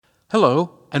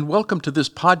Hello, and welcome to this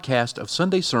podcast of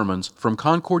Sunday sermons from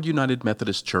Concord United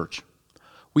Methodist Church.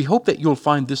 We hope that you'll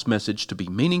find this message to be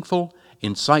meaningful,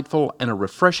 insightful, and a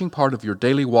refreshing part of your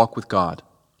daily walk with God.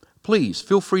 Please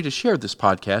feel free to share this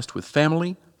podcast with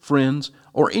family, friends,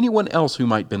 or anyone else who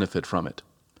might benefit from it.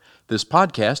 This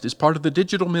podcast is part of the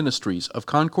digital ministries of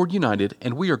Concord United,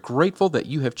 and we are grateful that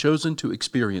you have chosen to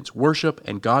experience worship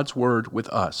and God's Word with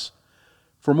us.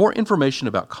 For more information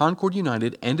about Concord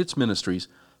United and its ministries,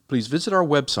 please visit our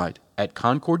website at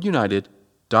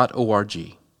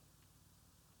concordunited.org.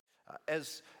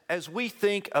 As we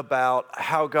think about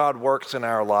how God works in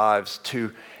our lives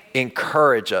to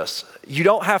encourage us, you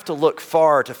don't have to look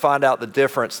far to find out the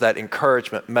difference that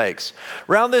encouragement makes.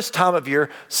 Around this time of year,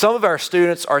 some of our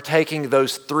students are taking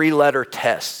those 3-letter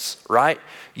tests, right?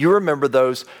 You remember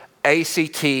those: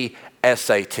 ACT,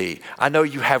 SAT. I know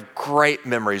you have great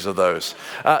memories of those.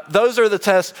 Those are the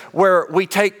tests where we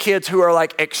take kids who are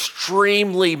like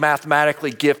extremely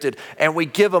mathematically gifted and we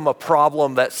give them a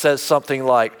problem that says something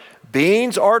like,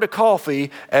 beans are to coffee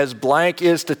as blank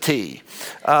is to tea.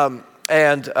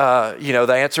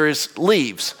 The answer is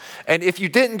leaves. And if you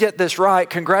didn't get this right,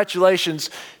 congratulations,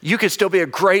 you could still be a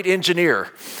great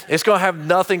engineer. It's going to have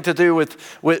nothing to do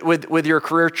with your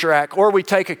career track. Or we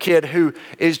take a kid who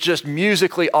is just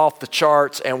musically off the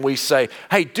charts and we say,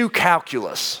 hey, do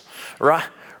calculus, right?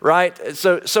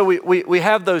 So we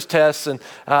have those tests, and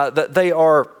that they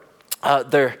are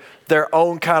their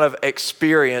own kind of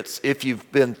experience if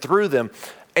you've been through them.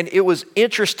 And it was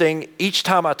interesting, each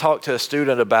time I talked to a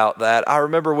student about that, I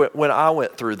remember when I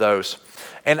went through those.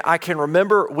 And I can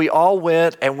remember we all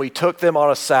went and we took them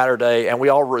on a Saturday, and we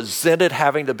all resented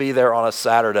having to be there on a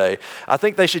Saturday. I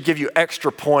think they should give you extra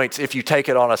points if you take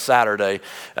it on a Saturday.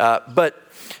 But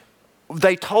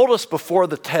they told us before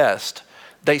the test,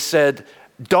 they said,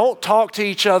 don't talk to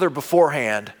each other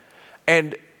beforehand.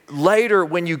 And later,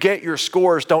 when you get your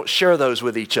scores, don't share those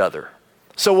with each other.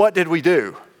 So what did we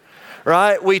do?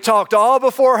 Right? We talked all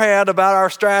beforehand about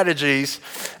our strategies,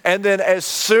 and then as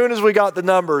soon as we got the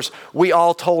numbers, we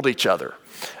all told each other.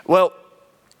 Well,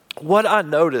 what I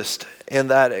noticed in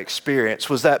that experience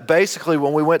was that basically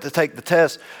when we went to take the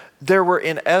test, there were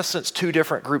in essence 2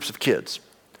 different groups of kids.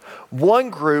 One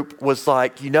group was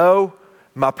like,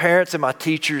 my parents and my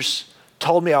teachers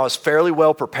told me I was fairly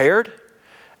well prepared,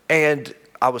 and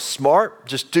I was smart,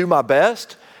 just do my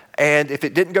best, and if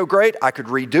it didn't go great, I could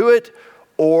redo it,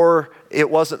 or it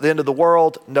wasn't the end of the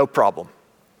world, no problem.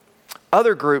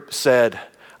 Other group said,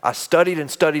 I studied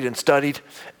and studied and studied,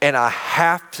 and I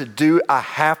have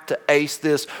to ace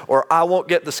this, or I won't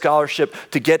get the scholarship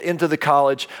to get into the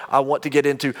college I want to get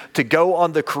into, to go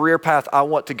on the career path I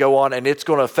want to go on, and it's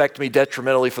going to affect me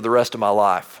detrimentally for the rest of my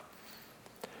life.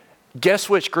 Guess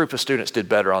which group of students did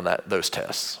better on those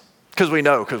tests? Because we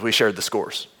shared the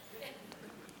scores.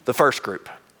 The first group.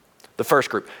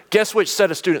 Guess which set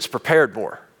of students prepared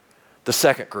more? The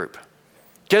second group.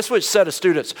 Guess which set of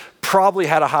students probably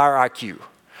had a higher IQ?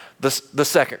 The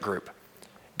second group.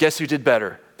 Guess who did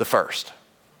better? The first.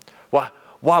 Why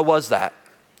was that?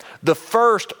 The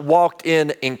first walked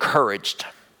in encouraged,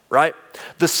 right?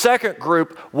 The second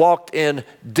group walked in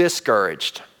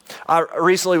discouraged. I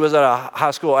recently was at a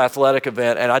high school athletic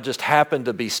event, and I just happened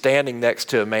to be standing next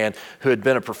to a man who had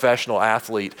been a professional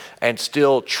athlete and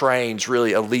still trains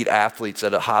really elite athletes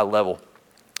at a high level.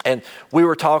 And we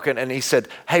were talking, and he said,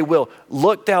 hey, Will,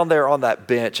 look down there on that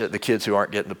bench at the kids who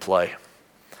aren't getting to play.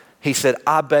 He said,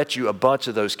 I bet you a bunch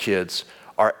of those kids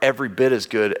are every bit as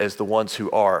good as the ones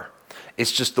who are.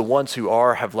 It's just the ones who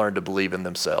are have learned to believe in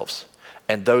themselves.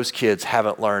 And those kids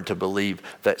haven't learned to believe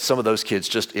that some of those kids,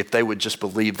 just if they would just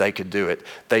believe they could do it,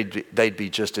 they'd be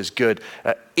just as good.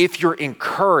 If you're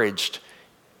encouraged,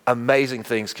 amazing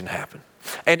things can happen.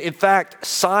 And in fact,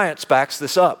 science backs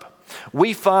this up.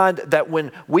 We find that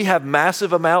when we have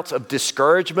massive amounts of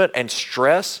discouragement and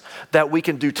stress, that we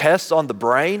can do tests on the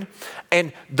brain,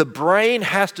 and the brain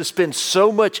has to spend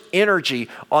so much energy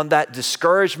on that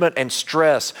discouragement and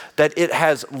stress that it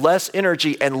has less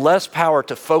energy and less power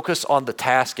to focus on the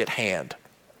task at hand,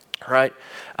 right?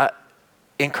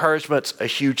 Encouragement's a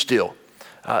huge deal.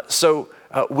 So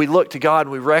we look to God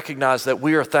and we recognize that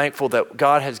we are thankful that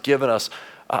God has given us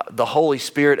the Holy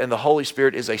Spirit, and the Holy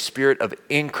Spirit is a spirit of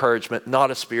encouragement,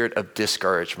 not a spirit of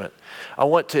discouragement. I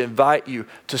want to invite you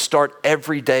to start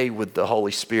every day with the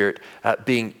Holy Spirit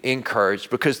being encouraged,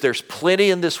 because there's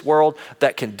plenty in this world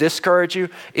that can discourage you.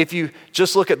 If you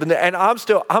just look at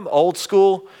I'm old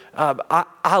school.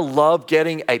 I love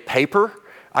getting a paper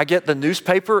I get the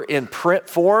newspaper in print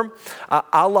form.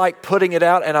 I like putting it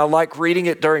out, and I like reading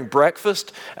it during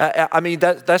breakfast.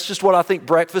 That's just what I think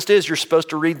breakfast is. You're supposed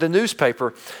to read the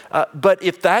newspaper. But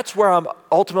if that's where I'm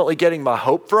ultimately getting my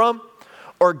hope from,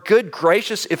 or good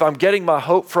gracious, if I'm getting my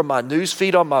hope from my news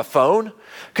feed on my phone,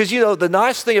 because the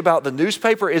nice thing about the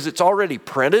newspaper is it's already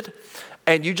printed,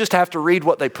 and you just have to read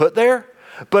what they put there.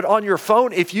 But on your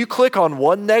phone, if you click on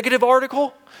one negative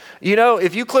article,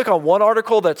 if you click on one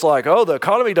article that's like, oh, the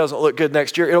economy doesn't look good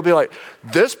next year, it'll be like,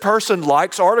 this person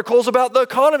likes articles about the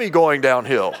economy going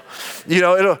downhill.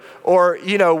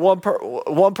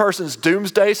 One person's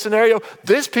doomsday scenario,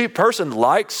 this person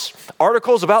likes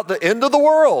articles about the end of the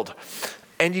world.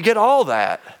 And you get all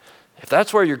that. If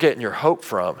that's where you're getting your hope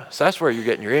from, if that's where you're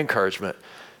getting your encouragement,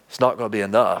 it's not going to be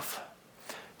enough.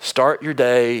 Start your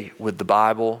day with the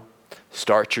Bible.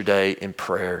 Start your day in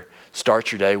prayer.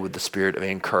 Start your day with the spirit of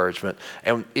encouragement.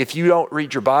 And if you don't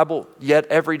read your Bible yet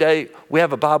every day, we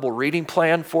have a Bible reading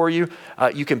plan for you.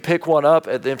 You can pick one up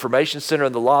at the information center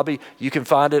in the lobby. You can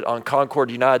find it on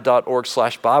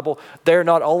concordunited.org/Bible. There,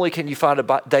 not only can you find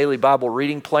a daily Bible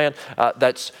reading plan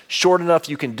that's short enough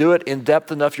you can do it, in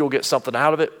depth enough you'll get something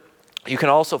out of it. You can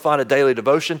also find a daily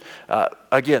devotion,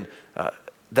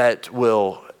 that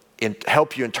will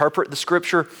help you interpret the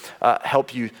scripture,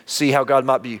 help you see how God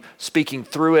might be speaking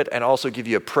through it, and also give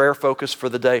you a prayer focus for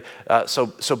the day.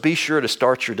 So be sure to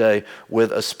start your day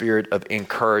with a spirit of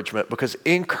encouragement, because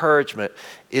encouragement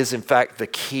is in fact the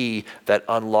key that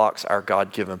unlocks our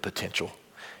God-given potential.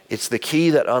 It's the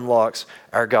key that unlocks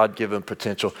our God-given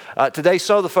potential. Today,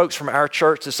 some of the folks from our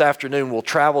church this afternoon will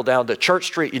travel down to Church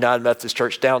Street United Methodist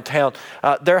Church downtown.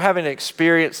 They're having an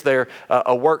experience there,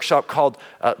 a workshop called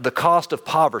The Cost of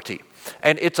Poverty.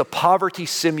 And it's a poverty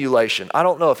simulation. I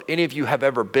don't know if any of you have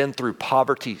ever been through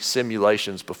poverty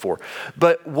simulations before.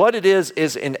 But what it is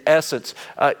in essence,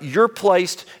 you're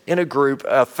placed in a group,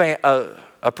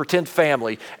 a pretend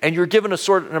family, and you're given a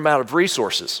certain amount of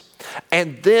resources.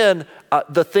 And then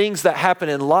the things that happen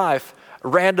in life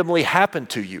randomly happen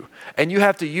to you. And you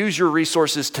have to use your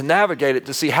resources to navigate it,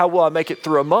 to see how will I make it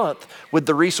through a month with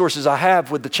the resources I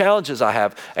have, with the challenges I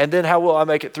have, and then how will I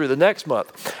make it through the next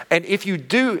month. And if you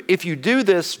do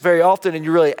this very often, and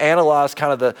you really analyze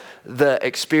kind of the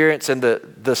experience and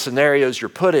the scenarios you're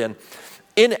put in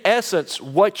essence,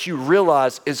 what you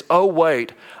realize is, oh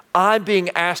wait, I'm being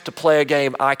asked to play a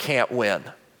game I can't win.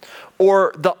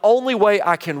 Or the only way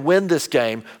I can win this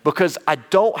game, because I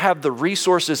don't have the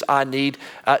resources I need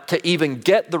to even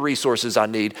get the resources I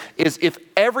need, is if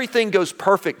everything goes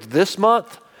perfect this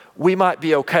month, we might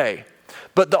be okay.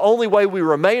 But the only way we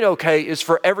remain okay is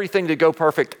for everything to go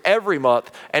perfect every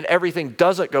month, and everything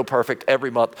doesn't go perfect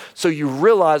every month. So you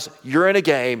realize you're in a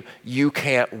game you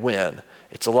can't win.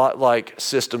 It's a lot like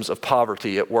systems of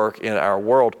poverty at work in our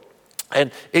world.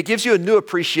 And it gives you a new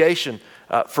appreciation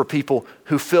for people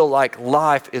who feel like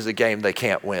life is a game they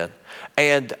can't win,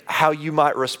 and how you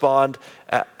might respond,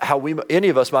 any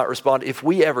of us might respond if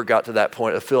we ever got to that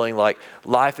point of feeling like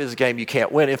life is a game you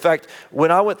can't win. In fact,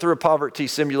 when I went through a poverty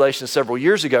simulation several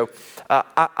years ago,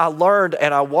 I learned,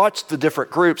 and I watched the different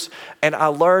groups, and I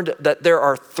learned that there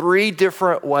are 3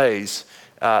 different ways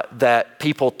that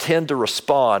people tend to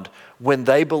respond when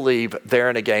they believe they're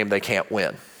in a game they can't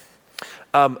win.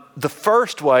 The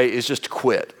first way is just to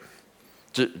quit.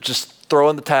 Just throw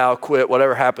in the towel, quit,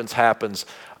 whatever happens, happens.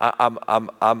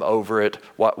 I'm over it.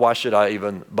 Why should I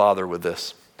even bother with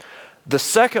this? The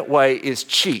second way is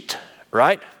cheat,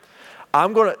 right?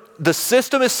 The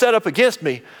system is set up against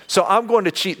me, so I'm going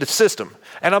to cheat the system.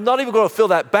 And I'm not even going to feel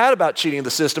that bad about cheating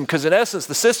the system, because in essence,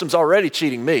 the system's already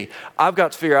cheating me. I've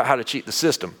got to figure out how to cheat the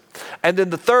system. And then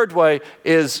the third way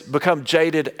is become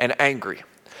jaded and angry.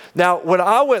 Now, when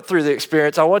I went through the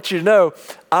experience, I want you to know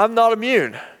I'm not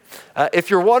immune. If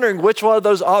you're wondering which one of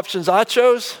those options I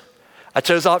chose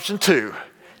option 2,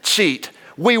 cheat.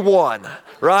 We won,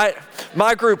 right?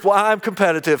 My group, I'm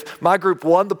competitive. My group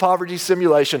won the poverty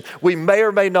simulation. We may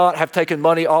or may not have taken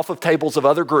money off of tables of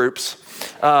other groups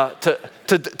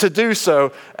to do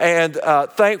so. And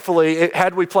thankfully,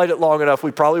 had we played it long enough,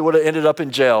 we probably would have ended up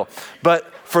in jail.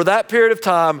 But for that period of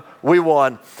time, we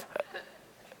won.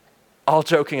 All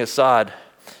joking aside,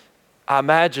 I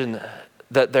imagine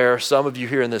that there are some of you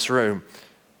here in this room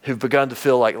who've begun to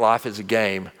feel like life is a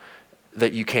game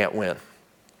that you can't win.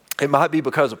 It might be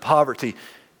because of poverty.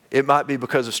 It might be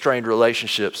because of strained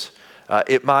relationships.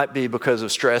 It might be because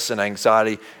of stress and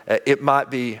anxiety. It might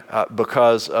be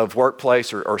because of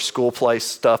workplace or school place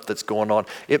stuff that's going on.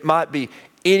 It might be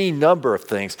any number of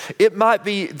things. It might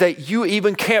be that you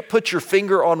even can't put your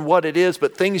finger on what it is,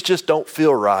 but things just don't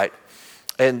feel right.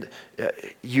 And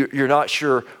you're not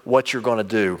sure what you're going to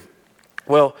do.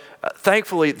 Well,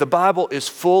 thankfully, the Bible is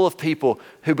full of people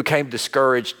who became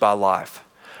discouraged by life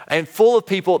and full of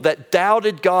people that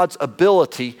doubted God's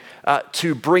ability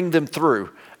to bring them through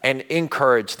and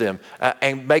encourage them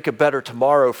and make a better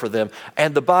tomorrow for them.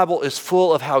 And the Bible is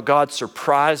full of how God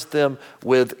surprised them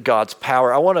with God's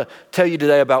power. I want to tell you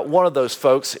today about one of those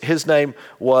folks. His name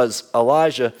was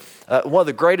Elijah, one of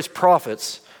the greatest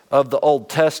prophets of the Old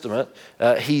Testament.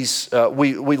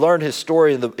 We learn his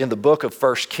story in the book of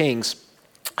 1 Kings.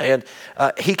 And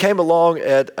he came along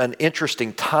at an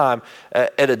interesting time,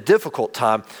 at a difficult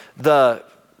time. The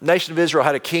nation of Israel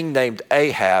had a king named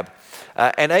Ahab.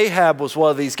 And Ahab was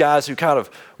one of these guys who kind of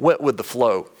went with the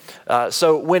flow.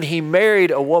 So when he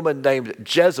married a woman named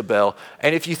Jezebel,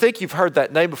 and if you think you've heard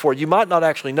that name before, you might not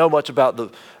actually know much about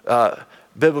the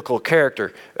biblical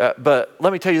character. But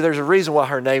let me tell you, there's a reason why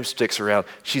her name sticks around.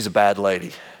 She's a bad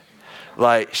lady.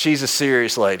 Like, she's a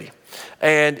serious lady.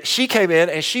 And she came in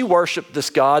and she worshiped this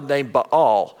god named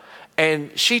Baal.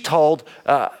 And she told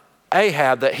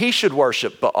Ahab that he should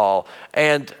worship Baal.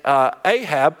 And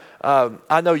Ahab,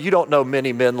 I know you don't know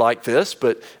many men like this,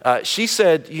 but she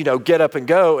said, get up and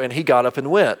go, and he got up and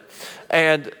went.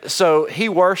 And so he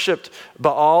worshiped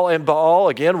Baal, and Baal,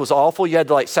 again, was awful. You had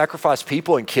to sacrifice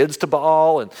people and kids to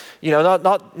Baal, and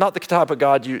not the type of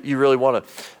God you really want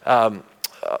to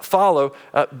follow,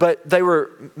 but they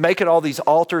were making all these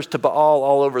altars to Baal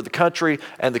all over the country,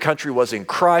 and the country was in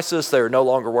crisis. They were no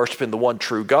longer worshiping the one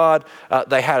true God.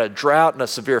 They had a drought and a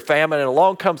severe famine, and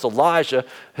along comes Elijah,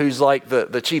 who's like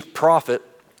the chief prophet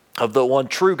of the one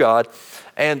true God,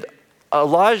 and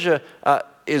Elijah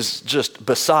is just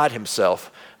beside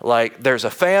himself. Like, there's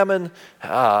a famine,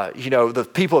 the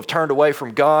people have turned away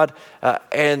from God,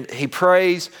 and he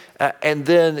prays, and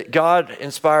then God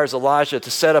inspires Elijah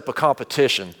to set up a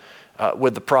competition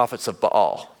with the prophets of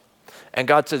Baal. And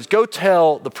God says, go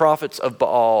tell the prophets of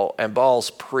Baal and Baal's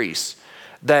priests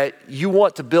that you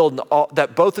want to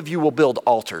that both of you will build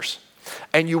altars,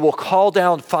 and you will call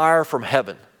down fire from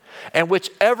heaven. And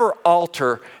whichever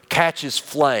altar catches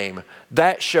flame,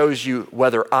 that shows you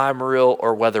whether I'm real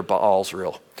or whether Baal's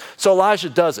real. So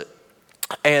Elijah does it.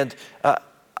 And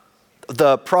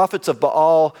the prophets of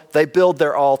Baal, they build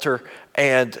their altar,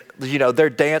 and they're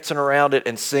dancing around it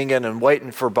and singing and waiting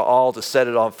for Baal to set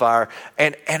it on fire.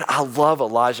 And I love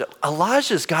Elijah.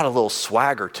 Elijah's got a little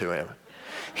swagger to him.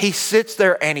 He sits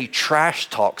there and he trash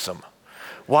talks them.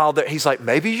 While he's like,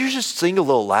 maybe you should sing a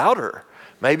little louder.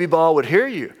 Maybe Baal would hear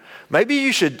you. Maybe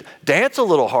you should dance a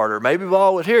little harder. Maybe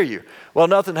Baal would hear you. Well,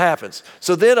 nothing happens.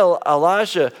 So then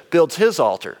Elijah builds his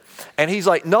altar. And he's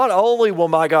like, not only will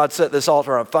my God set this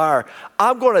altar on fire,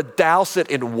 I'm going to douse it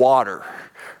in water.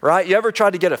 Right? You ever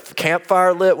tried to get a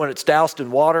campfire lit when it's doused in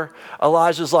water?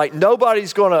 Elijah's like,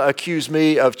 nobody's going to accuse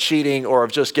me of cheating or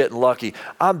of just getting lucky.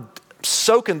 I'm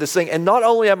soaking this thing. And not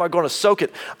only am I going to soak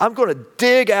it, I'm going to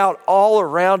dig out all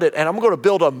around it, and I'm going to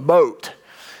build a moat.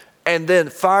 And then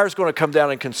fire's going to come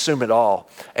down and consume it all.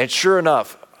 And sure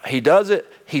enough, he does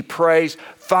it. He prays.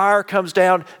 Fire comes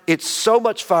down. It's so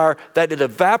much fire that it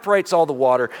evaporates all the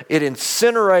water. It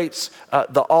incinerates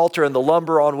the altar and the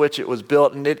lumber on which it was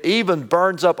built. And it even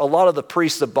burns up a lot of the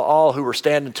priests of Baal who were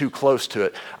standing too close to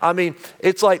it. I mean,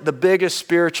 it's like the biggest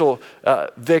spiritual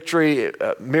victory,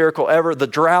 miracle ever. The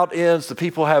drought ends. The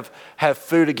people have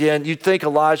food again. You'd think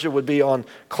Elijah would be on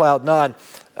cloud 9.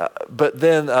 But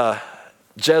then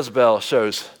Jezebel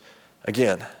shows,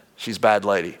 again, she's a bad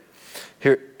lady.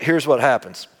 Here's what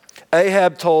happens.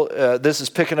 Ahab told, this is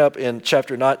picking up in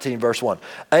chapter 19, verse 1.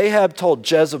 Ahab told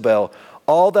Jezebel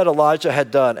all that Elijah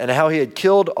had done and how he had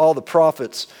killed all the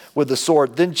prophets with the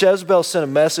sword. Then Jezebel sent a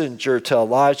messenger to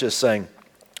Elijah saying,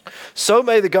 so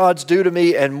may the gods do to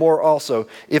me and more also,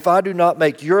 if I do not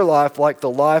make your life like the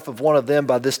life of one of them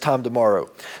by this time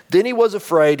tomorrow. Then he was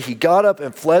afraid. He got up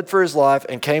and fled for his life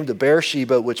and came to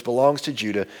Beersheba, which belongs to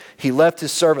Judah. He left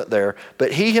his servant there,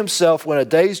 but he himself went a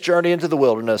day's journey into the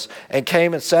wilderness and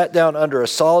came and sat down under a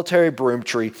solitary broom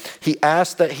tree. He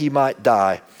asked that he might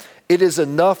die. It is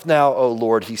enough now, O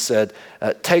Lord, he said.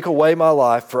 Take away my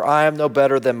life, for I am no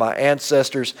better than my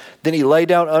ancestors. Then he lay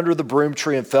down under the broom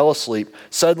tree and fell asleep.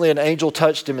 Suddenly an angel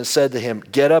touched him and said to him,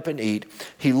 get up and eat.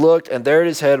 He looked, and there at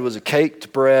his head was a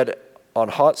caked bread on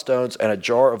hot stones and a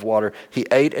jar of water. He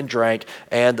ate and drank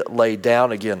and lay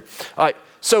down again. All right,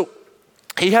 so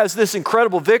he has this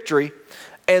incredible victory,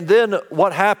 and then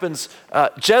what happens?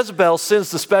 Jezebel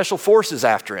sends the special forces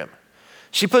after him.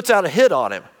 She puts out a hit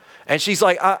on him. And she's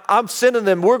like, I'm sending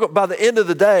them. By the end of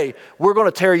the day, we're going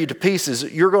to tear you to pieces.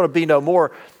 You're going to be no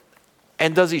more.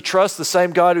 And does he trust the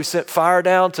same God who sent fire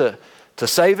down to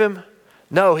save him?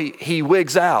 No, he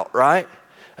wigs out, right?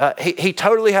 He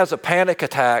totally has a panic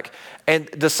attack and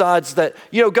decides that,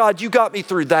 God, you got me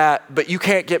through that, but you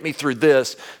can't get me through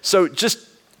this. So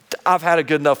I've had a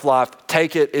good enough life.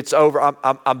 Take it. It's over.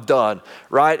 I'm done.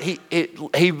 Right?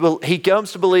 He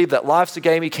comes to believe that life's a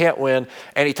game he can't win,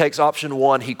 and he takes option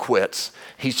one. He quits.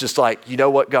 He's just like, you know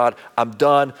what, God, I'm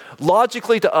done.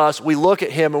 Logically to us, we look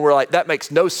at him and we're like, that makes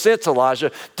no sense,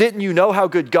 Elijah. Didn't you know how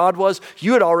good God was?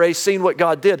 You had already seen what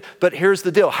God did. But here's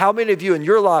the deal. How many of you in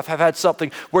your life have had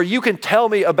something where you can tell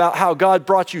me about how God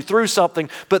brought you through something,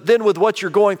 but then with what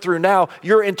you're going through now,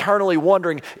 you're internally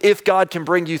wondering if God can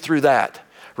bring you through that,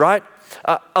 right?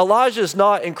 Elijah is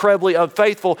not incredibly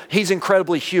unfaithful. He's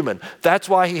incredibly human. That's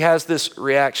why he has this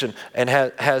reaction and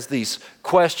has these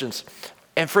questions.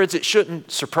 And friends, it shouldn't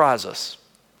surprise us.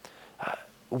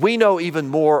 We know even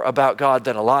more about God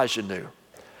than Elijah knew.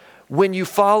 When you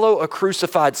follow a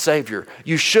crucified Savior,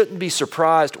 you shouldn't be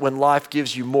surprised when life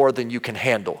gives you more than you can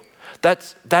handle.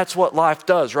 That's what life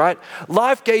does, right?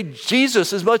 Life gave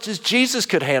Jesus as much as Jesus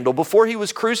could handle. Before he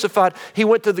was crucified, he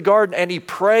went to the garden and he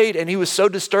prayed, and he was so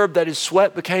disturbed that his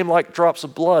sweat became like drops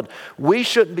of blood. We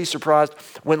shouldn't be surprised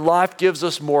when life gives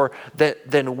us more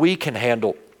than we can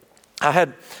handle. I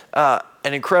had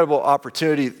an incredible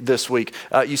opportunity this week.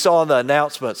 You saw in the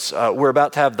announcements, we're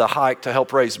about to have the hike to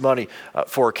help raise money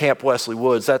for Camp Wesley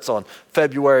Woods. That's on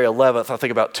February 11th, I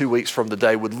think about 2 weeks from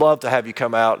today. Would love to have you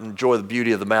come out and enjoy the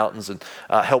beauty of the mountains and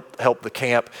help the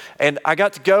camp. And I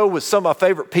got to go with some of my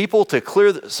favorite people to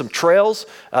clear some trails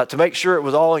to make sure it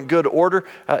was all in good order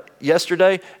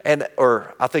yesterday,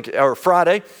 or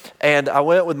Friday. And I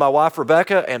went with my wife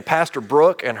Rebecca and Pastor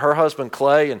Brooke and her husband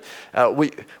Clay. And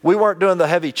we weren't doing the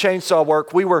heavy chainsaw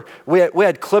work. We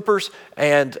had clippers,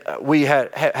 and we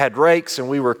had rakes, and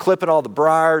we were clipping all the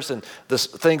briars and the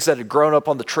things that had grown up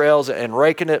on the trails and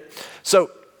raking it. So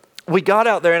we got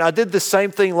out there, and I did the same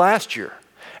thing last year,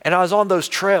 and I was on those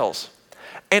trails.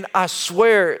 And I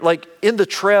swear, like in the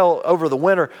trail over the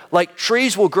winter, like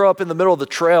trees will grow up in the middle of the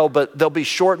trail, but they'll be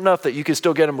short enough that you can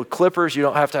still get them with clippers. You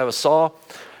don't have to have a saw.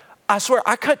 I swear,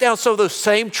 I cut down some of those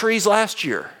same trees last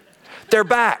year. They're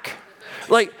back.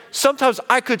 Like sometimes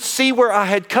I could see where I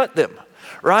had cut them,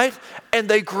 right? And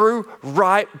they grew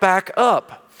right back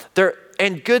up.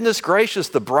 And goodness gracious,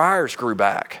 the briars grew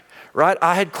back, right?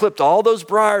 I had clipped all those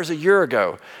briars a year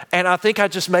ago, and I think I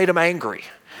just made them angry.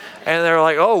 And they're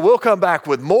like, oh, we'll come back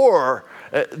with more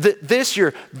this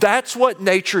year. That's what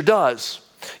nature does.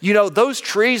 You know, those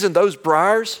trees and those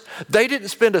briars, they didn't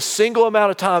spend a single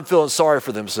amount of time feeling sorry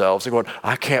for themselves and going,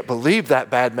 I can't believe that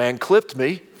bad man clipped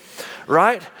me,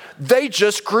 right? They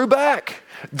just grew back.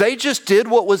 They just did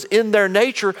what was in their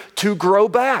nature to grow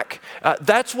back.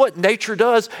 That's what nature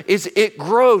does, is it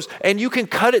grows, and you can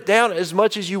cut it down as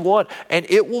much as you want, and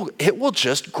it will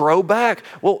just grow back.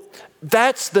 Well,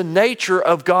 that's the nature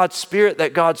of God's Spirit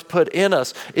that God's put in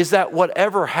us, is that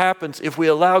whatever happens, if we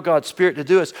allow God's Spirit to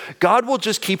do us, God will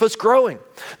just keep us growing.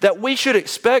 That we should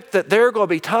expect that there are going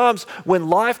to be times when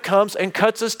life comes and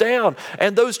cuts us down.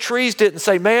 And those trees didn't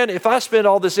say, man, if I spend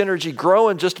all this energy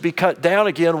growing just to be cut down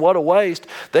again, what a waste.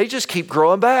 They just keep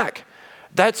growing back.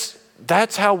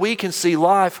 That's how we can see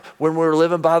life when we're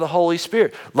living by the Holy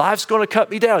Spirit. Life's going to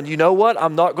cut me down. You know what?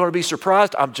 I'm not going to be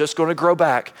surprised. I'm just going to grow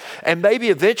back. And maybe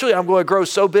eventually I'm going to grow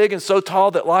so big and so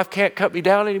tall that life can't cut me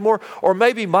down anymore. Or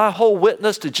maybe my whole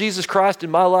witness to Jesus Christ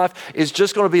in my life is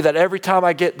just going to be that every time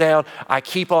I get down, I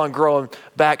keep on growing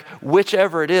back.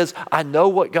 Whichever it is, I know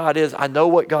what God is. I know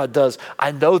what God does.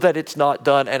 I know that it's not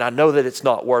done, and I know that it's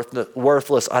not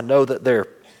worthless. I know that there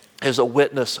is a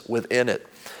within it.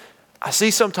 I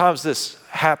see sometimes this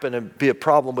happen and be a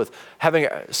problem with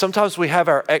sometimes we have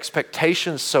our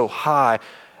expectations so high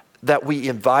that we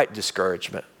invite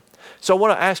discouragement. So I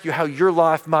want to ask you how your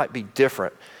life might be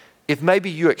different if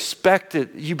maybe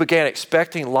you began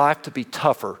expecting life to be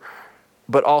tougher,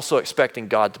 but also expecting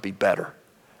God to be better.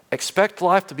 Expect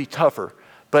life to be tougher,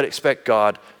 but expect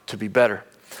God to be better.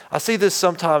 I see this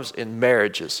sometimes in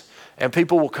marriages, and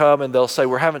people will come and they'll say,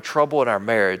 we're having trouble in our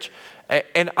marriage.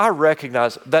 And I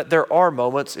recognize that there are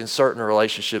moments in certain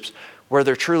relationships where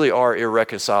there truly are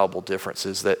irreconcilable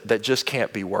differences that just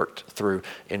can't be worked through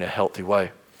in a healthy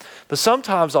way. But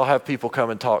sometimes I'll have people come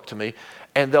and talk to me,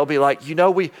 and they'll be like,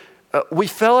 we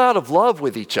fell out of love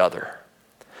with each other.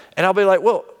 And I'll be like,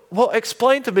 well,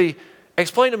 explain to me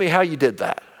how you did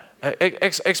that.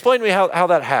 Explain to me how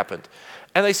that happened.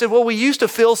 And they said, well, we used to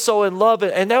feel so in love,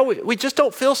 and now we just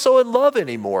don't feel so in love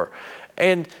anymore.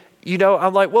 And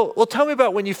I'm like, well, tell me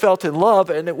about when you felt in love.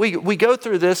 And we go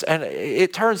through this, and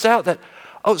it turns out that,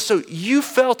 so you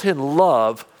felt in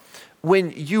love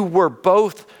when you were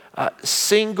both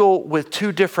single with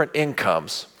two different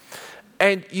incomes.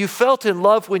 And you felt in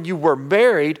love when you were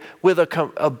married with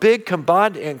a big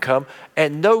combined income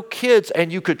and no kids,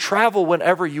 and you could travel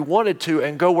whenever you wanted to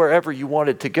and go wherever you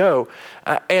wanted to go.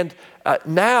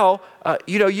 Now,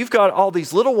 you've got all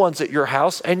these little ones at your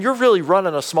house, and you're really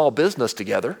running a small business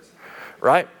together,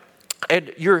 right?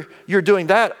 And you're doing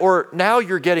that, or now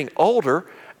you're getting older.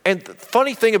 And the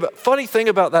funny thing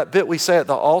about that bit we say at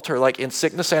the altar, like in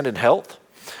sickness and in health,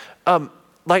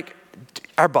 like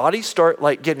our bodies start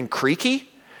like getting creaky.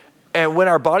 And when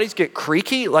our bodies get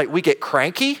creaky, like we get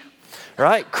cranky,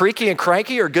 right? Creaky and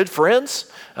cranky are good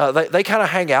friends. They kind of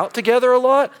hang out together a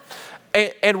lot.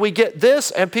 And we get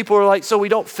this, and people are like, so we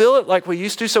don't feel it like we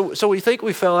used to, so we think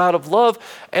we fell out of love.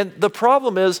 And the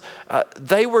problem is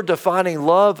they were defining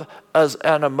love as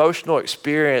an emotional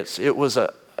experience. It was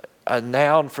a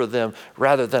noun for them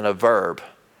rather than a verb,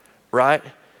 right?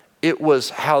 It was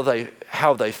how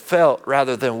they felt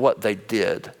rather than what they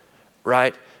did,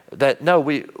 right? That no,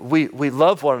 we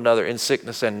love one another in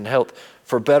sickness and in health,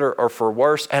 for better or for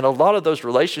worse. And a lot of those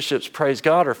relationships, praise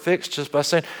God, are fixed just by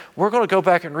saying, we're going to go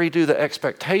back and redo the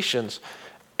expectations.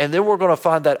 And then we're going to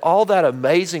find that all that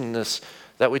amazingness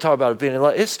that we talk about being in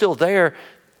love, it's still there.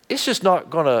 It's just not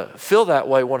going to feel that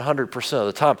way 100% of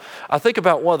the time. I think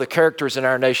about one of the characters in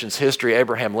our nation's history,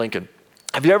 Abraham Lincoln.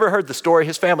 Have you ever heard the story?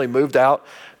 His family moved out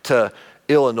to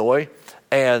Illinois,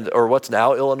 or what's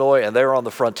now Illinois, and they were on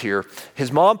the frontier.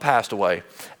 His mom passed away,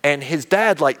 and his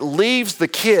dad leaves the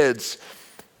kids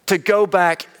to go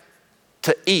back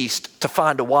to East to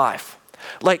find a wife.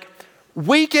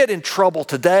 We get in trouble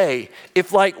today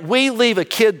if we leave a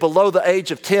kid below the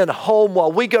age of 10 home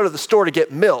while we go to the store to get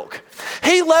milk.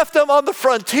 He left them on the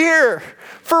frontier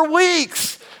for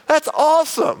weeks. That's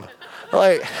awesome.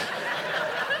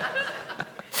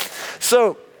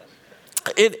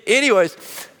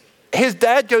 Anyways, his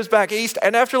dad goes back east,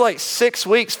 and after 6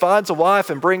 weeks finds a wife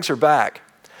and brings her back.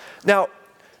 Now,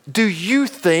 do you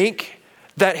think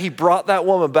that he brought that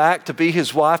woman back to be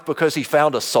his wife because he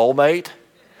found a soulmate?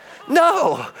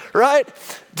 No, right?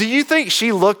 Do you think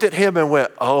she looked at him and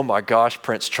went, oh my gosh,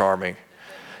 Prince Charming?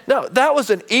 No, that was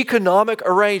an economic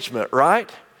arrangement, right?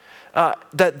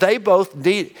 That they both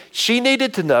she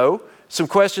needed to know some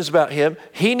questions about him.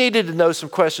 He needed to know some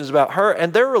questions about her.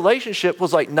 And their relationship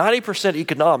was 90%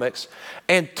 economics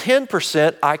and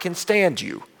 10% I can stand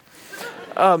you.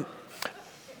 Back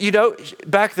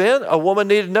then, a woman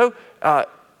needed to know,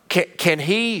 can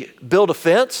he build a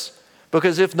fence?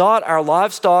 Because if not, our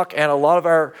livestock and a lot of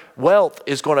our wealth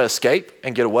is going to escape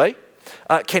and get away.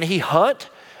 Can he hunt?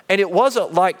 And it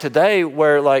wasn't like today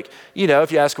where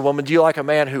if you ask a woman, do you like a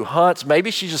man who hunts?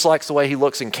 Maybe she just likes the way he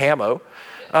looks in camo.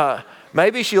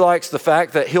 Maybe she likes the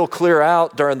fact that he'll clear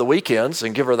out during the weekends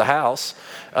and give her the house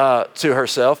to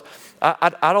herself.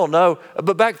 I don't know.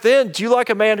 But back then, do you like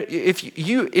a man,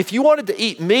 if you wanted to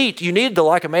eat meat, you needed to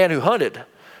like a man who hunted,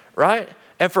 right?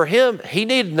 And for him, he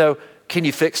needed to know, can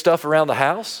you fix stuff around the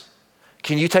house?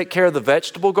 Can you take care of the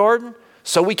vegetable garden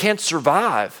so we can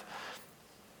survive?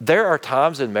 There are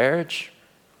times in marriage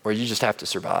where you just have to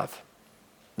survive,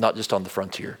 not just on the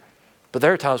frontier. But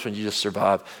there are times when you just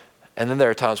survive. And then there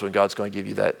are times when God's going to give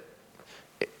you that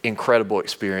incredible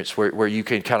experience where you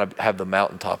can kind of have the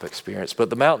mountaintop experience. But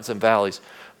the mountains and valleys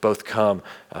both come.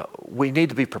 We need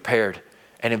to be prepared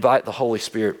and invite the Holy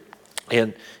Spirit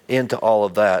into all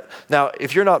of that. Now,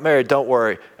 if you're not married, don't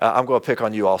worry. I'm going to pick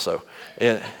on you also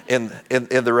in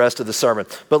the rest of the sermon.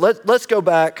 But let's go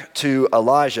back to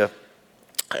Elijah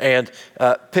and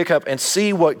pick up and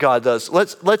see what God does.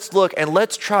 Let's look and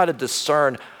let's try to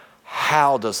discern,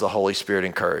 how does the Holy Spirit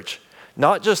encourage?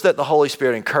 Not just that the Holy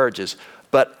Spirit encourages,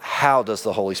 but how does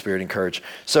the Holy Spirit encourage?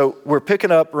 So we're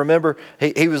picking up, remember,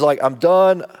 he was like, I'm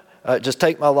done, just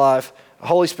take my life.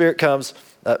 Holy Spirit comes,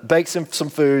 bakes him some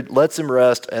food, lets him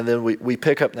rest, and then we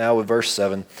pick up now with verse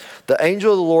 7. The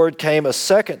angel of the Lord came a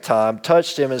second time,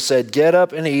 touched him, and said, get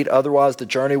up and eat, otherwise the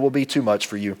journey will be too much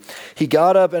for you. He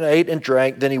got up and ate and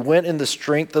drank. Then he went in the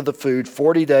strength of the food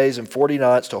 40 days and 40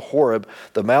 nights to Horeb,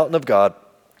 the mountain of God.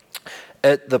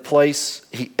 At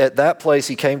that place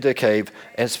he came to a cave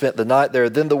and spent the night there.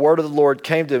 Then the word of the Lord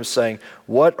came to him, saying,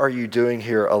 what are you doing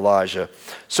here, Elijah?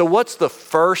 So what's the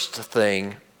first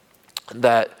thing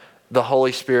that the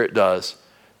Holy Spirit does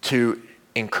to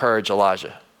encourage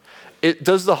Elijah?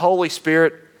 Does the Holy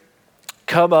Spirit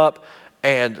come up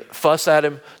and fuss at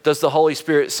him? Does the Holy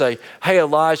Spirit say, hey,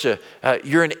 Elijah,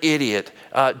 you're an idiot.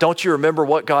 Don't you remember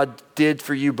what God did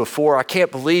for you before? I can't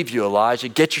believe you, Elijah.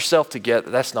 Get yourself together.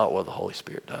 That's not what the Holy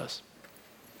Spirit does.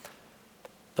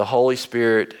 The Holy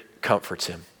Spirit comforts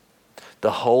him.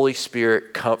 The Holy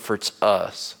Spirit comforts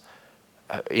us,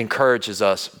 encourages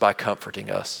us by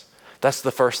comforting us. That's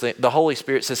the first thing. The Holy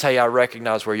Spirit says, hey, I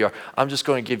recognize where you are. I'm just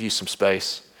going to give you some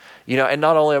space. And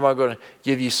not only am I going to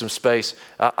give you some space,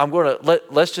 I'm going to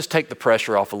let's just take the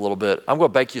pressure off a little bit. I'm going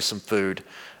to bake you some food.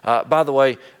 By the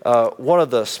way, one of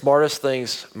the smartest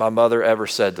things my mother ever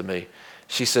said to me,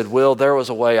 she said, Will, there was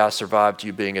a way I survived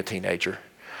you being a teenager.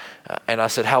 And I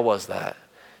said, how was that?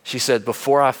 She said,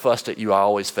 before I fussed at you, I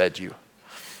always fed you.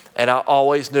 And I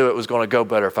always knew it was going to go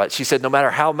better she said, no matter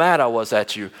how mad I was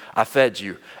at you, I fed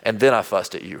you, and then I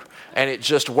fussed at you. And it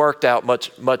just worked out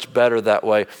much, much better that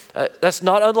way. That's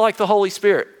not unlike the Holy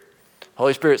Spirit.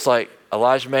 Holy Spirit's like,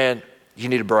 Elijah, man, you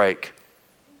need a break.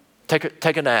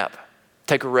 Take a nap.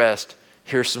 Take a rest.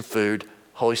 Here's some food.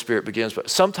 Holy Spirit begins. But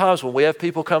sometimes when we have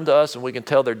people come to us and we can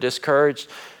tell they're discouraged,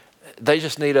 they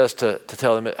just need us to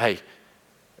tell them, hey,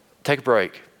 take a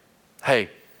break. Hey,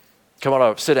 come on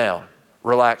over, sit down.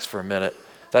 Relax for a minute.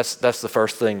 That's the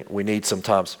first thing we need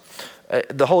sometimes.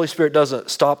 The Holy Spirit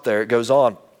doesn't stop there. It goes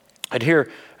on. And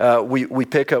here we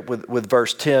pick up with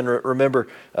verse 10. Remember,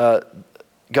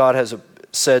 God has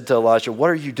said to Elijah,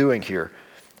 what are you doing here?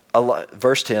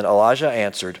 Verse 10, Elijah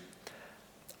answered,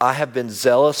 I have been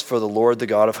zealous for the Lord, the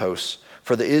God of hosts.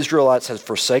 For the Israelites have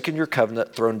forsaken your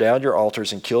covenant, thrown down your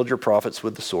altars, and killed your prophets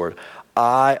with the sword.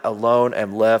 I alone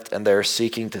am left, and they are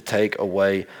seeking to take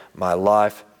away my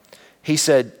life. He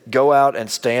said, go out and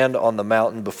stand on the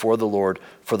mountain before the Lord,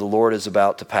 for the Lord is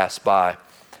about to pass by.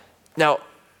 Now,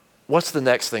 what's the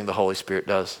next thing the Holy Spirit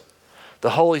does?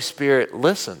 The Holy Spirit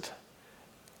listened,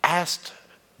 asked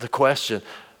the question,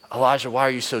 Elijah, why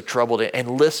are you so troubled? And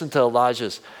listened to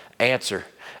Elijah's answer.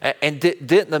 And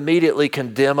didn't immediately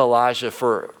condemn Elijah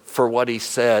for what he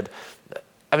said.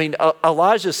 I mean,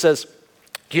 Elijah says,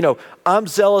 I'm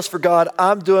zealous for God.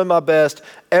 I'm doing my best.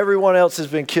 Everyone else has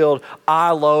been killed. I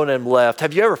alone am left.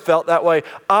 Have you ever felt that way?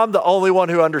 I'm the only one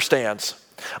who understands.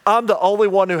 I'm the only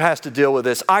one who has to deal with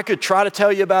this. I could try to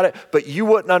tell you about it, but you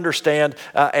wouldn't understand.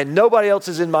 And nobody else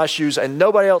is in my shoes, and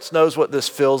nobody else knows what this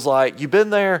feels like. You've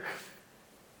been there.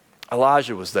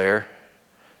 Elijah was there.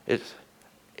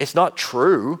 It's not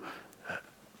true,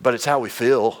 but it's how we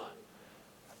feel.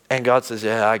 And God says,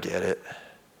 yeah, I get it.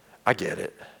 I get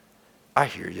it. I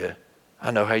hear you.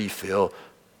 I know how you feel.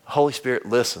 Holy Spirit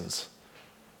listens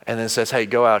and then says, hey,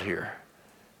 go out here.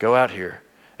 Go out here.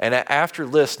 And after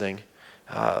listening,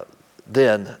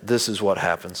 then this is what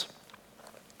happens.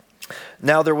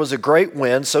 Now there was a great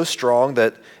wind so strong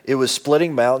that it was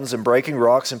splitting mountains and breaking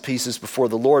rocks in pieces before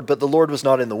the Lord, but the Lord was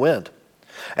not in the wind.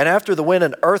 And after the wind,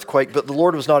 an earthquake, but the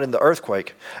Lord was not in the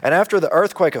earthquake. And after the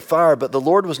earthquake, a fire, but the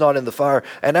Lord was not in the fire.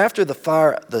 And after the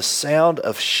fire, the sound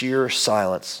of sheer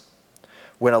silence.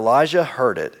 When Elijah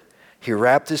heard it, he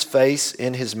wrapped his face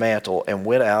in his mantle and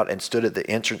went out and stood at the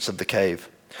entrance of the cave.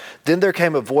 Then there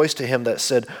came a voice to him that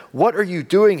said, what are you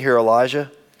doing here,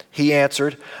 Elijah? He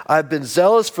answered, I have been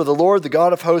zealous for the Lord, the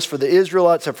God of hosts, for the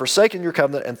Israelites have forsaken your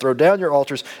covenant and thrown down your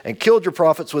altars and killed your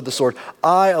prophets with the sword.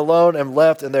 I alone am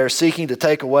left, and they are seeking to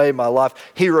take away my life.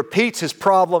 He repeats his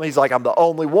problem. He's like, I'm the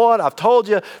only one. I've told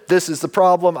you this is the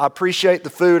problem. I appreciate the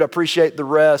food. I appreciate the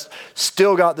rest.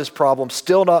 Still got this problem.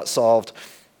 Still not solved.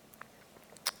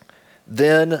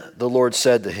 Then the Lord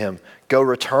said to him, go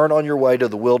return on your way to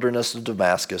the wilderness of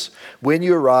Damascus. When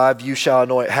you arrive, you shall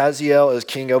anoint Hazael as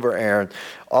king over Aram.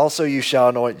 Also you shall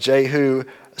anoint Jehu,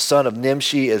 son of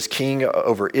Nimshi, as king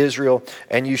over Israel.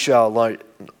 And you shall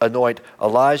anoint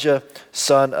Elijah,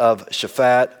 son of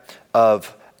Shaphat,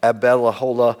 of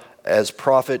Abel-Aholah, as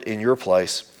prophet in your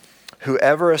place.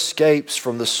 Whoever escapes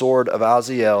from the sword of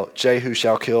Hazael, Jehu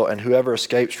shall kill. And whoever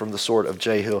escapes from the sword of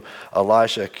Jehu,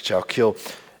 Elisha shall kill.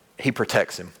 He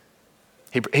protects him.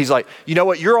 He's like, you know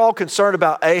what? You're all concerned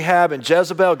about Ahab and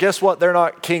Jezebel. Guess what? They're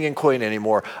not king and queen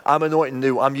anymore.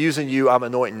 I'm using you. I'm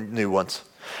anointing new ones.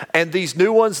 And these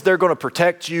new ones, they're going to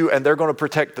protect you, and they're going to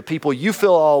protect the people. You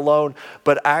feel all alone,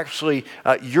 but actually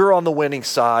you're on the winning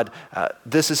side.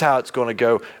 This is how it's going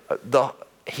to go.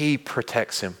 He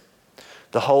protects him.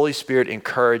 The Holy Spirit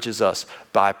encourages us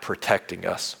by protecting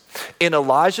us. In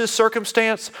Elijah's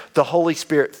circumstance, the Holy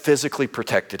Spirit physically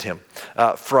protected him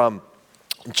from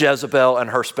Jezebel and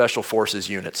her special forces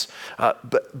units.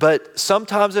 But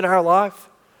sometimes in our life,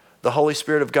 the Holy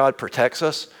Spirit of God protects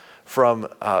us from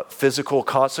physical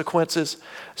consequences.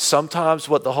 Sometimes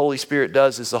what the Holy Spirit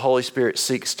does is the Holy Spirit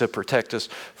seeks to protect us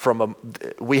from,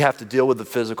 we have to deal with the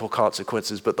physical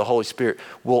consequences, but the Holy Spirit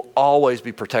will always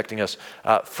be protecting us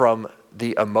from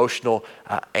the emotional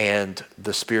and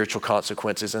the spiritual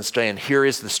consequences, and saying, here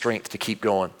is the strength to keep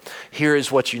going. Here is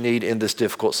what you need in this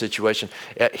difficult situation.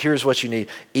 Here's what you need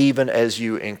even as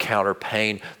you encounter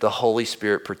pain. The Holy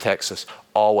Spirit protects us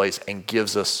always and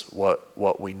gives us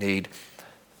what we need.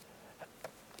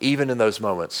 Even in those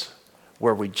moments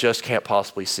where we just can't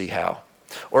possibly see how.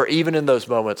 Or even in those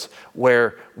moments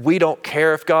where we don't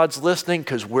care if God's listening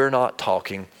because we're not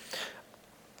talking.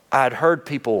 I'd heard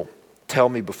people tell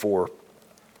me before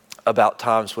about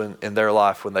times when in their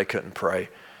life when they couldn't pray.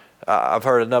 I've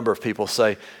heard a number of people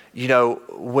say, you know,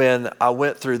 when I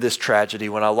went through this tragedy,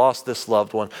 when I lost this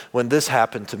loved one, when this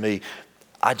happened to me,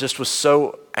 I just was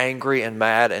so angry and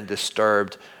mad and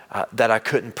disturbed that I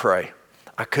couldn't pray.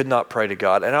 I could not pray to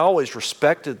God. And I always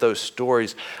respected those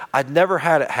stories. I'd never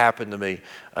had it happen to me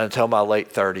until my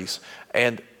late 30s.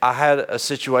 And I had a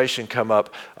situation come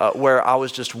up where I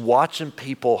was just watching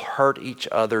people hurt each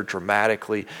other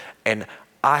dramatically. And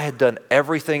I had done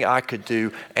everything I could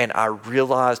do. And I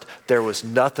realized there was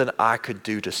nothing I could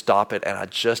do to stop it. And I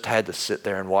just had to sit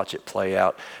there and watch it play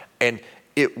out. And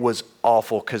it was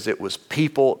awful because it was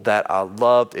people that I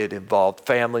loved. It involved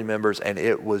family members. And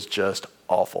it was just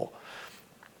awful.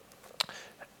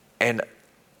 And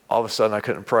all of a sudden, I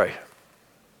couldn't pray.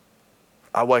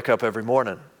 I wake up every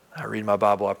morning. I read my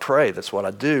Bible. I pray. That's what I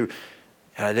do.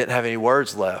 And I didn't have any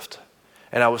words left.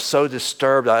 And I was so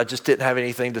disturbed. I just didn't have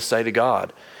anything to say to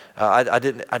God. I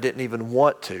didn't even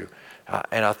want to.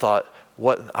 And I thought,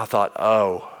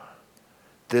 oh,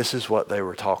 this is what they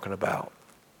were talking about.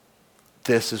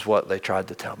 This is what they tried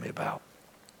to tell me about.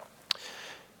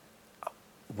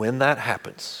 When that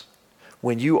happens,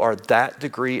 when you are that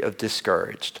degree of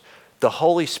discouraged, the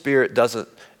Holy Spirit doesn't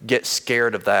get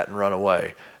scared of that and run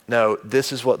away. No,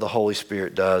 this is what the Holy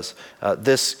Spirit does.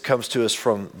 This comes to us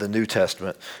from the New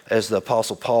Testament as the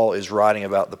Apostle Paul is writing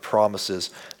about the promises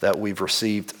that we've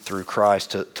received through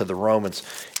Christ to the Romans.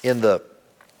 In the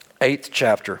 8th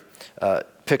chapter,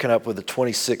 picking up with the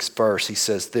 26th verse, he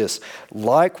says this,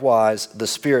 likewise, the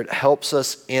Spirit helps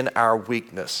us in our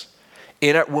weakness.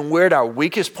 When we're at our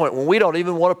weakest point, when we don't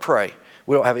even want to pray,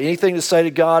 we don't have anything to say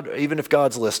to God, even if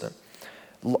God's listening.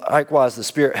 Likewise, the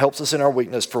Spirit helps us in our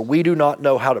weakness, for we do not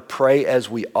know how to pray as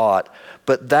we ought,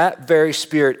 but that very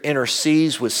Spirit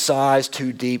intercedes with sighs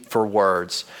too deep for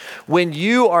words. When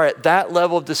you are at that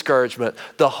level of discouragement,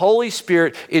 the Holy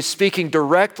Spirit is speaking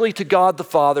directly to God the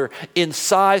Father in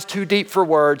sighs too deep for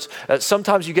words.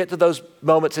 Sometimes you get to those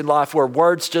moments in life where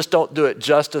words just don't do it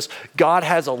justice. God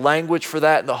has a language for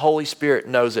that, and the Holy Spirit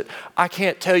knows it. I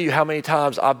can't tell you how many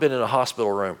times I've been in a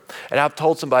hospital room, and I've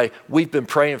told somebody, we've been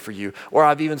praying for you, or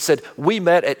I've even said, we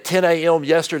met at 10 a.m.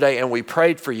 yesterday, and we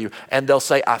prayed for you, and they'll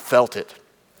say, I felt it.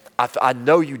 I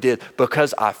know you did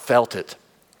because I felt it.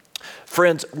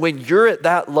 Friends, when you're at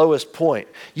that lowest point,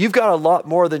 you've got a lot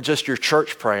more than just your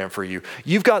church praying for you.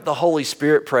 You've got the Holy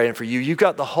Spirit praying for you. You've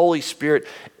got the Holy Spirit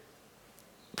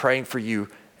praying for you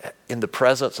in the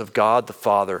presence of God the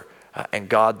Father and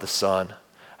God the Son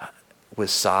with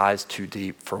sighs too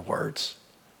deep for words.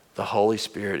 The Holy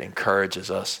Spirit encourages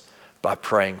us by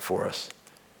praying for us.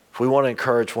 If we want to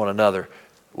encourage one another,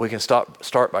 we can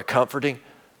start by comforting,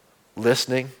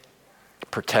 listening,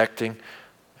 protecting,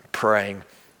 praying.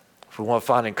 If we want to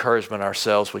find encouragement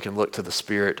ourselves, we can look to the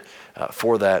Spirit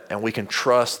for that, and we can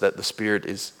trust that the Spirit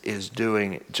is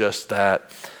doing just that.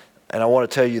 And I want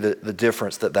to tell you the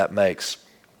difference that makes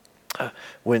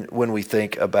when we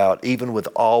think about, even with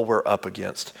all we're up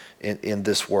against in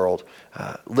this world.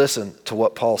 Listen to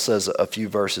what Paul says a few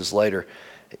verses later.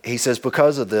 He says,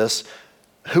 because of this,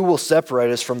 who will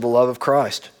separate us from the love of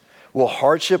Christ? Will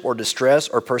hardship or distress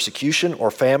or persecution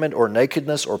or famine or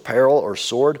nakedness or peril or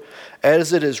sword?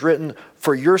 As it is written,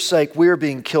 for your sake we are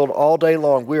being killed all day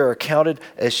long. We are accounted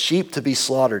as sheep to be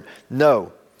slaughtered.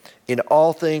 No, in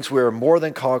all things we are more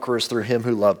than conquerors through him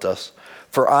who loved us.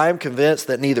 For I am convinced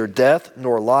that neither death,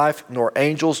 nor life, nor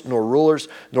angels, nor rulers,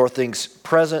 nor things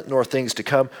present, nor things to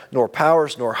come, nor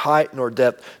powers, nor height, nor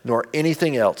depth, nor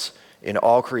anything else in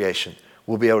all creation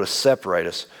will be able to separate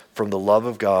us from the love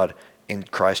of God in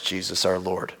Christ Jesus our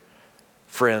Lord.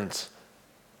 Friends,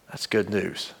 that's good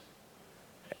news.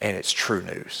 And it's true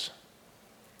news.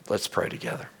 Let's pray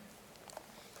together.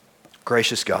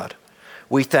 Gracious God,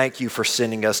 we thank you for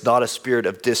sending us not a spirit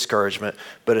of discouragement,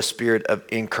 but a spirit of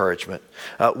encouragement.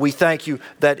 We thank you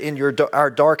that in our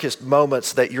darkest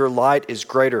moments that your light is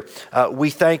greater. We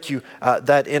thank you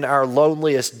that in our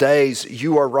loneliest days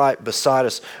you are right beside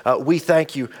us. We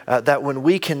thank you that when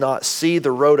we cannot see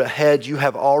the road ahead, you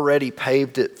have already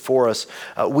paved it for us.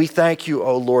 We thank you,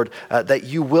 O Lord, that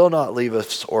you will not leave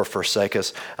us or forsake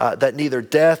us, that neither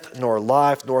death nor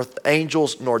life, nor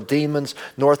angels, nor demons,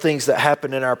 nor things that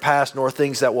happen in our past, nor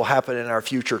things that will happen in our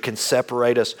future can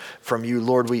separate us from you.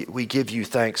 Lord, we give you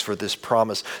thanks for this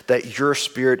promise that your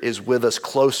Spirit is with us,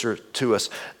 closer to us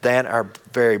than our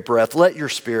very breath. Let your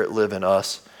Spirit live in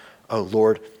us, oh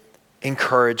Lord.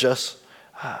 Encourage us,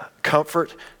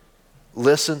 comfort,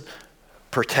 listen,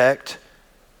 protect,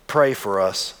 Pray for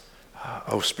us,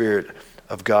 O Spirit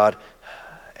of God,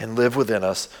 and live within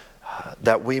us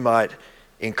that we might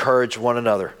encourage one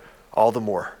another all the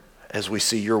more as we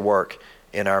see your work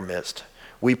in our midst.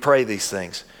 We pray these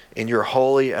things in your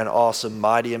holy and awesome,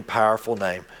 mighty and powerful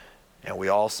name. And we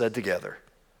all said together,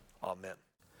 Amen.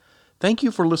 Thank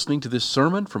you for listening to this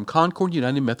sermon from Concord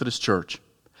United Methodist Church.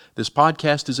 This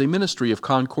podcast is a ministry of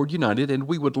Concord United, and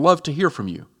we would love to hear from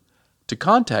you. To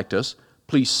contact us,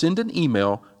 please send an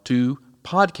email to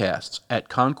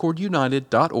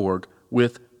podcasts@concordunited.org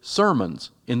with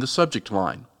sermons in the subject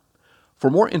line.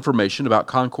 For more information about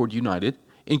Concord United,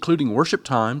 including worship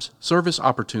times, service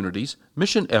opportunities,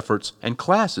 mission efforts, and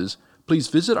classes, please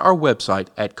visit our website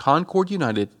at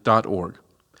concordunited.org.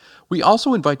 We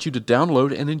also invite you to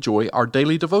download and enjoy our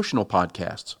daily devotional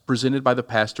podcasts presented by the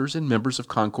pastors and members of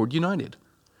Concord United.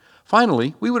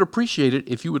 Finally, we would appreciate it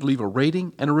if you would leave a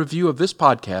rating and a review of this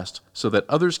podcast so that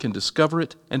others can discover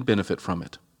it and benefit from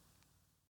it.